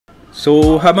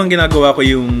So, habang ginagawa ko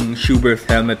yung SCHUBERTH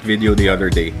helmet video the other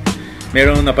day,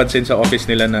 merong napansin sa office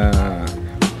nila na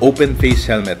open face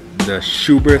helmet, the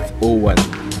SCHUBERTH 01.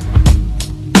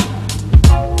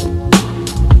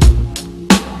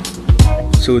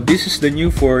 So this is the new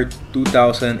for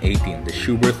 2018, the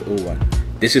SCHUBERTH 01.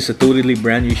 This is a totally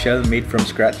brand new shell made from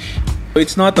scratch. So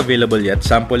it's not available yet,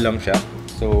 sample lang siya.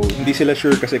 So hindi sila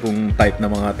sure kasi kung type na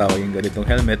mga tao yung ganitong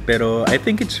helmet, pero I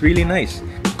think it's really nice.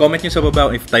 Comment nyo sa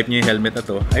baba if type nyo yung helmet na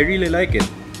to. I really like it.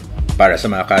 Para sa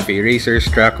mga cafe racers,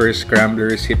 trackers,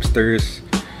 scramblers, hipsters,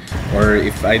 or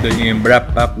if idol nyo yung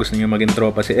Brap Pap, gusto nyo maging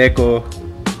tropa si Echo,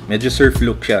 medyo surf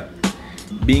look siya.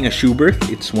 Being a SCHUBERTH,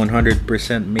 it's 100%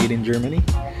 made in Germany.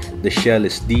 The shell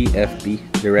is DFP,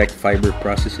 direct fiber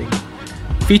processing.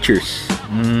 Features.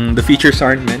 The features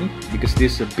aren't many because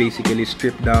this is a basically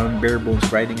stripped down bare bones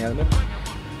riding helmet.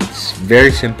 It's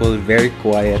very simple, very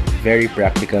quiet, very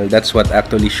practical. That's what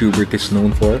actually SCHUBERTH is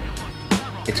known for.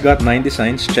 It's got 9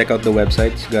 designs. Check out the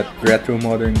website. It's got retro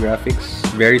modern graphics.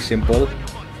 Very simple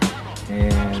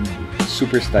and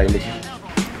super stylish.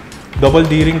 Double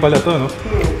D-ring pala to, no?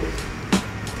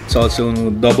 It's also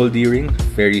double D-ring,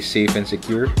 very safe and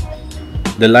secure.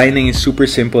 The lining is super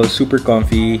simple, super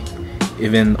comfy,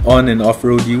 even on and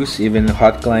off-road use, even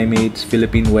hot climates,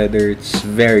 Philippine weather. It's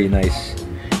very nice.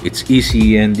 It's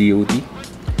ECE and DOT.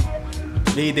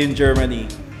 Made in Germany,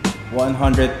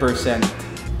 100%.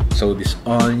 So this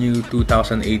all-new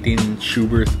 2018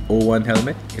 SCHUBERTH 01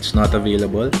 helmet, it's not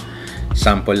available.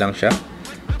 Sample lang siya.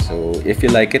 So if you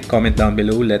like it, comment down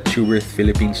below. Let SCHUBERTH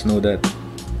Philippines know that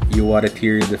you want it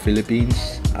here in the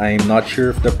Philippines. I'm not sure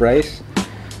of the price,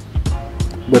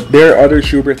 but there are other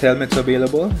SCHUBERTH helmets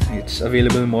available. It's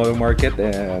available in MotoMarket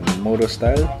and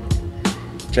MotoStyle.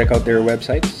 Check out their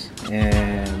websites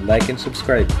and like and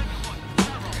subscribe.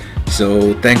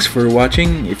 So thanks for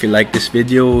watching. If you like this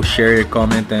video, share,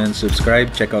 comment, and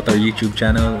subscribe. Check out our YouTube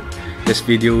channel. This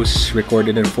video is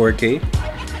recorded in 4K.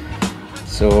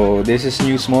 So this is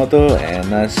News Moto, and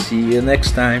I'll see you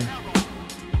next time.